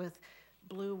showing us with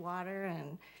blue water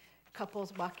and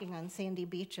couples walking on sandy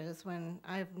beaches when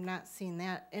I've not seen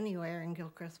that anywhere in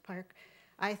Gilchrist Park.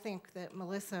 I think that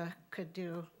Melissa could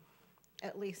do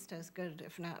at least as good,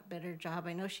 if not better job.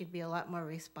 I know she'd be a lot more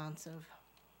responsive.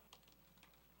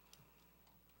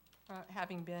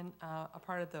 Having been a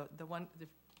part of the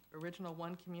original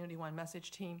One Community, One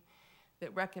Message team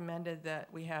that recommended that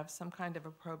we have some kind of a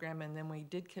program, and then we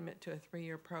did commit to a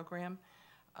 3-year program.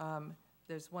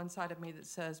 There's one side of me that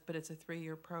says, but it's a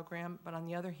 3-year program. But on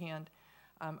the other hand,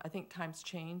 I think times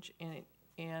change,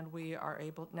 and we are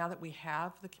able, now that we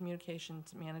have the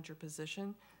communications manager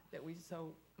position that we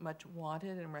so much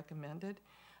wanted and recommended,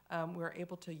 we're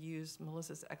able to use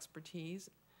Melissa's expertise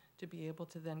to be able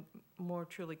to then more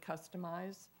truly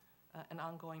customize an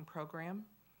ongoing program.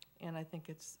 And I think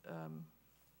it's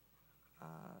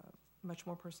much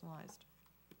more personalized.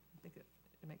 I think it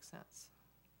makes sense.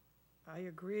 I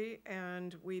agree,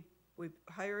 and we've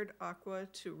hired Aqua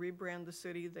to rebrand the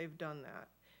city. They've done that.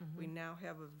 Mm-hmm. We now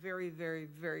have a very, very,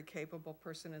 very capable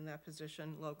person in that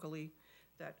position locally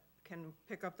that can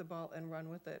pick up the ball and run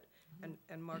with it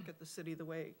and market the city the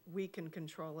way we can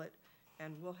control it.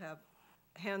 And we'll have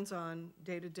hands-on,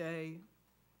 day-to-day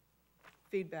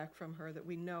feedback from her that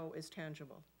we know is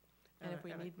tangible. And if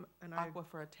we need Aqua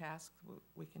for a task,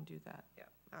 we can do that.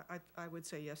 Yeah, I would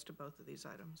say yes to both of these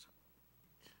items.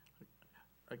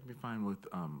 I can be fine with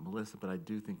Melissa, but I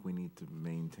do think we need to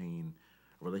maintain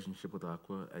a relationship with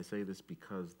Aqua. I say this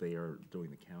because they are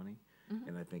doing the county,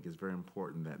 and I think it's very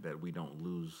important that we don't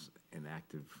lose an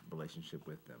active relationship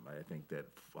with them. I think that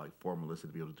for Melissa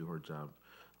to be able to do her job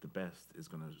the best is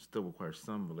going to still require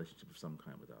some relationship of some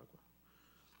kind with Aqua.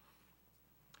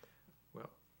 Well,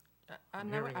 I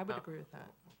would agree with that.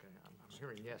 Okay, I'm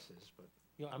hearing yeses, but.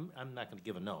 You know, I'm not gonna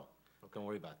give a no. Don't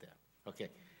worry about that. Okay.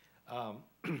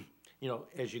 You know,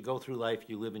 as you go through life,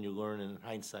 you live and you learn, and in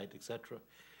hindsight, et cetera.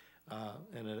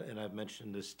 And I've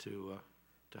mentioned this to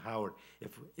Howard.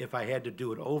 If I had to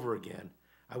do it over again,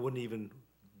 I wouldn't even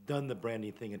done the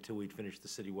branding thing until we'd finished the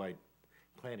citywide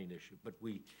planning issue. But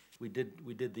we did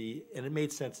and it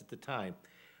made sense at the time.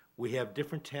 We have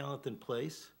different talent in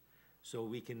place, so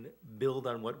we can build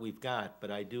on what we've got.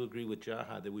 But I do agree with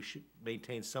Jaha that we should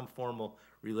maintain some formal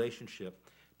relationship,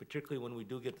 particularly when we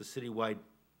do get the citywide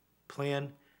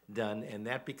plan done, and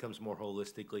that becomes more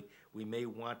holistically. We may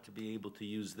want to be able to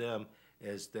use them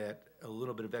as that a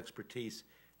little bit of expertise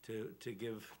to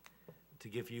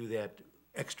give you that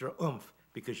extra oomph,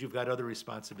 because you've got other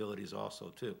responsibilities also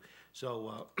too.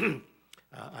 So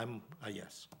I'm a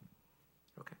yes.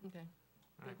 Okay. Okay.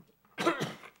 All right.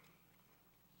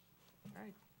 All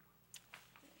right.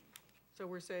 So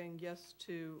we're saying yes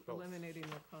to Both. eliminating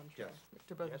the contract? Yes.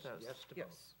 To both Yes, of those. yes to both.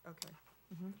 Yes, okay.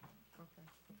 Mhm. Okay.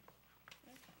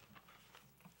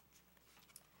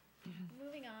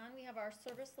 Moving on, we have our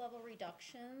service level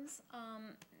reductions.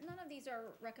 None of these are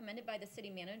recommended by the city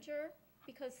manager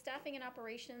because staffing and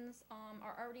operations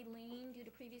are already lean due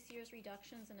to previous year's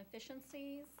reductions and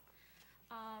efficiencies.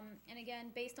 And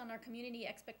again, based on our community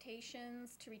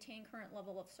expectations to retain current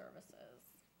level of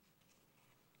services.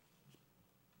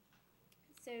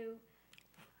 So,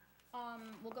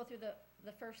 we'll go through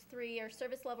the first three are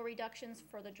service level reductions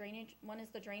for the drainage. One is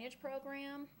the drainage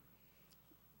program.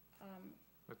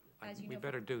 But As you we know,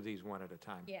 better do these one at a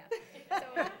time. Yeah. So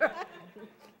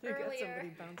You got earlier,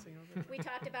 somebody bouncing over. we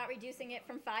talked about reducing it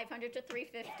from 500 to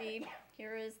 350.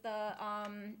 Here is the,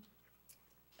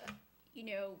 you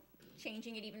know,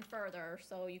 changing it even further,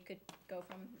 so you could go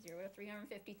from 0 to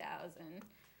 350,000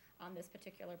 on this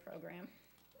particular program.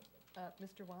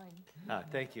 Mr. Wine?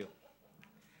 Thank you.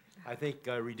 I think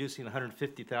reducing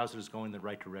 150,000 is going in the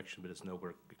right direction, but it's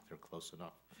nowhere they're close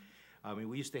enough. I mean,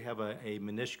 we used to have a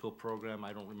minuscule program,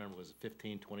 I don't remember, was it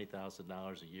 $15,000,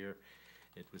 $20,000 a year?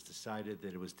 It was decided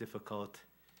that it was difficult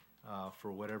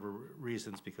for whatever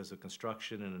reasons, because of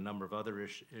construction and a number of other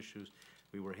issues.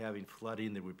 We were having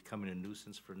flooding that were becoming a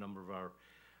nuisance for a number of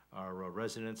our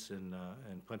residents in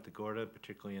Punta Gorda,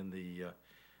 particularly in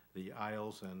the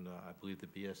Isles and I believe the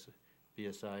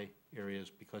BSI areas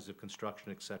because of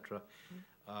construction, et cetera.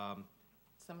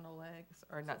 Seminole Lakes,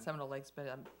 or not Seminole Lakes, but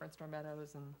Bernstone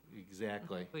Meadows and.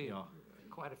 Exactly, you know.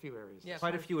 Quite a few areas. Yeah,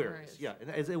 Quite a few areas, yeah. And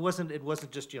it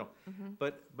wasn't just, you know,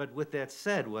 but with that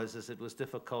said it was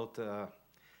difficult.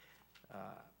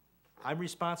 I'm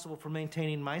responsible for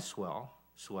maintaining my swale.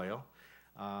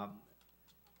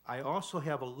 I also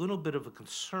have a little bit of a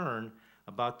concern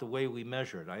about the way we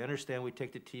measure it. I understand we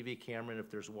take the TV camera and if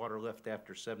there's water left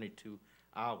after 72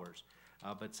 hours.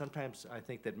 But sometimes I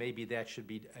think that maybe that should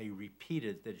be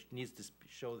repeated, that it needs to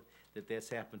show that that's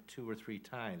happened 2 or 3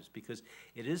 times, because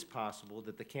it is possible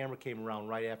that the camera came around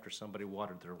right after somebody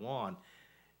watered their lawn,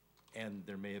 and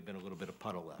there may have been a little bit of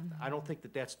puddle left. I don't think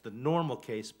that that's the normal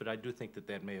case, but I do think that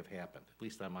that may have happened, at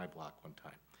least on my block one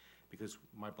time, because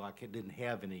my block didn't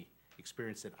have any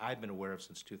experience that I've been aware of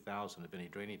since 2000 of any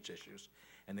drainage issues,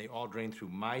 and they all drain through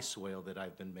my swale that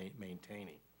I've been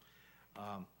maintaining.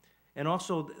 And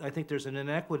also, I think there's an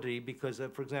inequity because,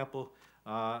 for example,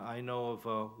 I know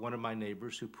of one of my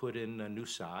neighbors who put in a new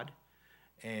sod,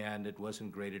 and it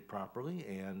wasn't graded properly,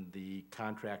 and the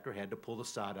contractor had to pull the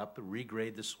sod up,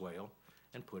 regrade the swale,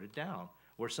 and put it down.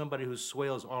 Or somebody whose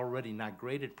swale is already not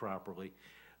graded properly,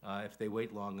 if they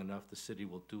wait long enough, the city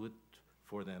will do it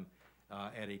for them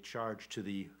at a charge to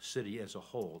the city as a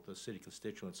whole, the city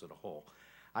constituents as a whole.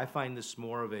 I find this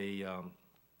more of an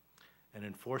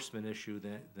enforcement issue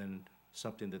than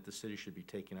something that the city should be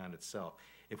taking on itself.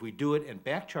 If we do it and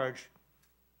back charge,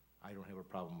 I don't have a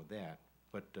problem with that,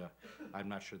 but I'm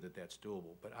not sure that that's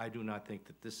doable. But I do not think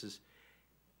that this is,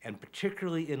 and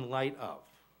particularly in light of,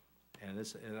 and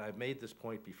I've made this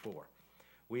point before,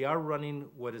 we are running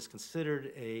what is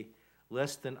considered a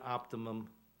less than optimum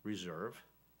reserve.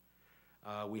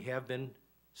 We have been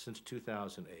since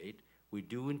 2008. We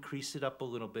do increase it up a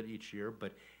little bit each year,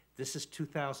 but this is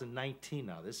 2019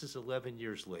 now. This is 11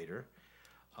 years later,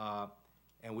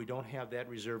 and we don't have that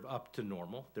reserve up to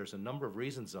normal. There's a number of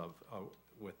reasons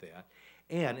with that.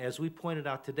 And as we pointed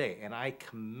out today, and I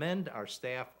commend our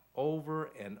staff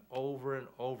over and over and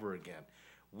over again,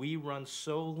 we run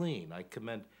so lean. I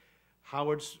commend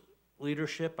Howard's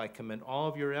leadership. I commend all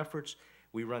of your efforts.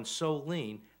 We run so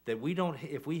lean that we don't,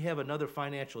 if we have another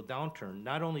financial downturn,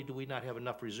 not only do we not have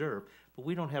enough reserve, but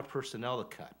we don't have personnel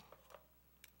to cut,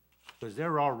 because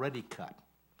they're already cut,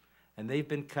 and they've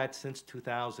been cut since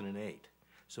 2008.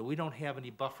 So we don't have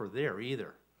any buffer there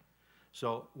either.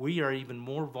 So we are even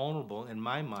more vulnerable, in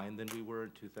my mind, than we were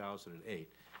in 2008.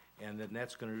 And then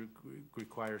that's going to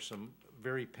require some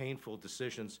very painful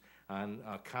decisions on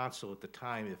council at the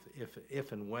time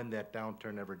if and when that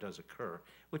downturn ever does occur,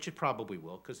 which it probably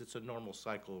will, because it's a normal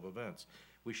cycle of events.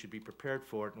 We should be prepared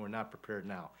for it, and we're not prepared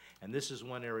now. And this is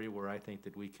one area where I think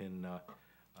that we can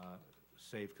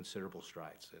save considerable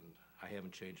strides, and I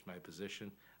haven't changed my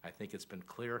position. I think it's been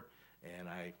clear, and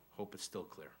I hope it's still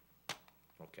clear.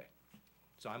 Okay,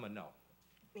 so I'm a no.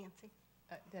 Nancy?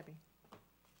 Debbie?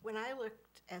 When I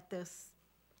looked at this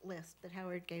list that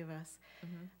Howard gave us,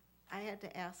 I had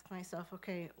to ask myself,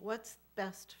 okay, what's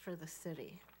best for the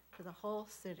city, for the whole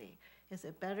city? Is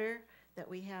it better that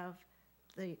we have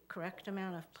the correct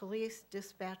amount of police,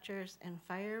 dispatchers, and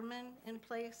firemen in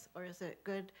place, or is it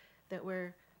good that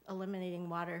we're eliminating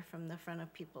water from the front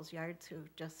of people's yards who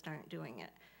just aren't doing it?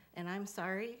 And I'm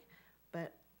sorry,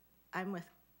 but I'm with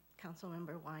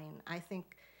Councilmember Wine. I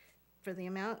think for the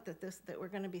amount that we're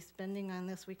going to be spending on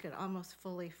this, we could almost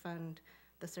fully fund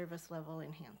the service level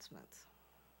enhancements.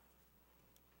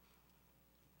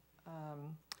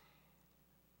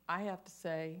 I have to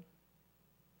say,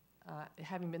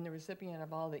 having been the recipient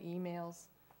of all the emails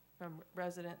from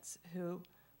residents who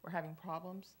were having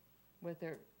problems with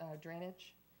their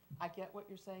drainage. I get what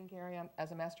you're saying, Gary.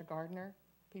 As a master gardener,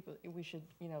 we should,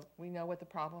 we know what the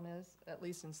problem is, at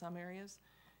least in some areas.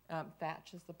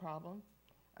 Thatch is the problem.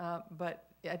 But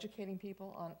educating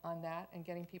people on that and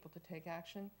getting people to take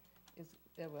action is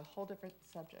a whole different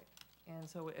subject. And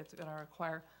so it's going to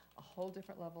require a whole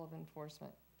different level of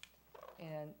enforcement.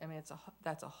 And, I mean,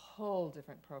 that's a whole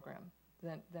different program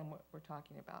than what we're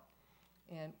talking about.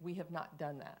 And we have not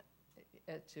done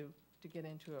that to get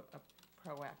into a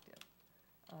proactive.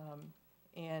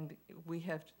 And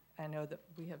I know that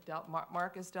we have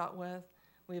Mark has dealt with,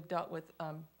 we have dealt with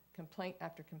complaint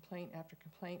after complaint after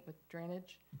complaint with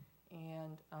drainage.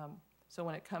 And so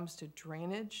when it comes to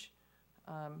drainage,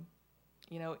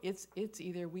 it's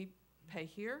either we pay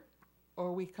here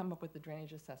or we come up with the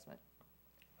drainage assessment.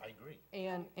 I agree.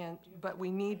 But we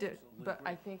need to, but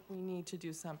I think we need to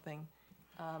do something.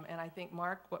 And I think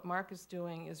what Mark is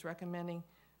doing is recommending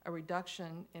a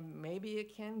reduction, and maybe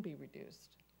it can be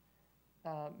reduced.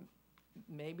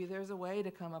 Maybe there's a way to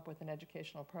come up with an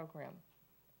educational program,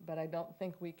 but I don't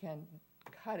think we can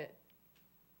cut it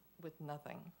with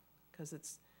nothing,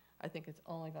 because I think it's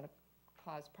only going to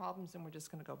cause problems, and we're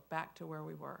just going to go back to where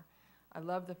we were. I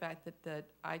love the fact that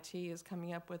IT is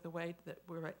coming up with a way that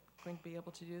we're going to be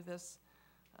able to do this.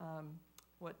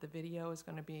 What the video is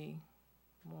going to be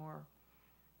more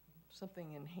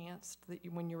something enhanced, that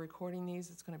when you're recording these,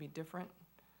 it's going to be different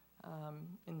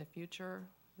in the future.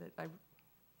 That I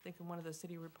think in one of the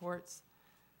city reports.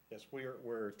 Yes,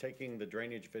 we're taking the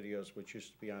drainage videos, which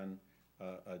used to be on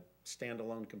a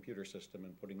standalone computer system,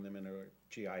 and putting them in a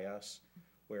GIS,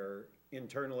 where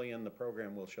internally in the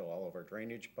program we'll show all of our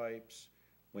drainage pipes,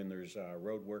 when there's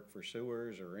road work for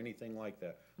sewers or anything like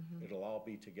that. It'll all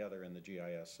be together in the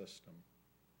GIS system.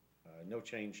 No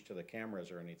change to the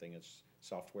cameras or anything. It's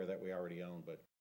software that we already own, but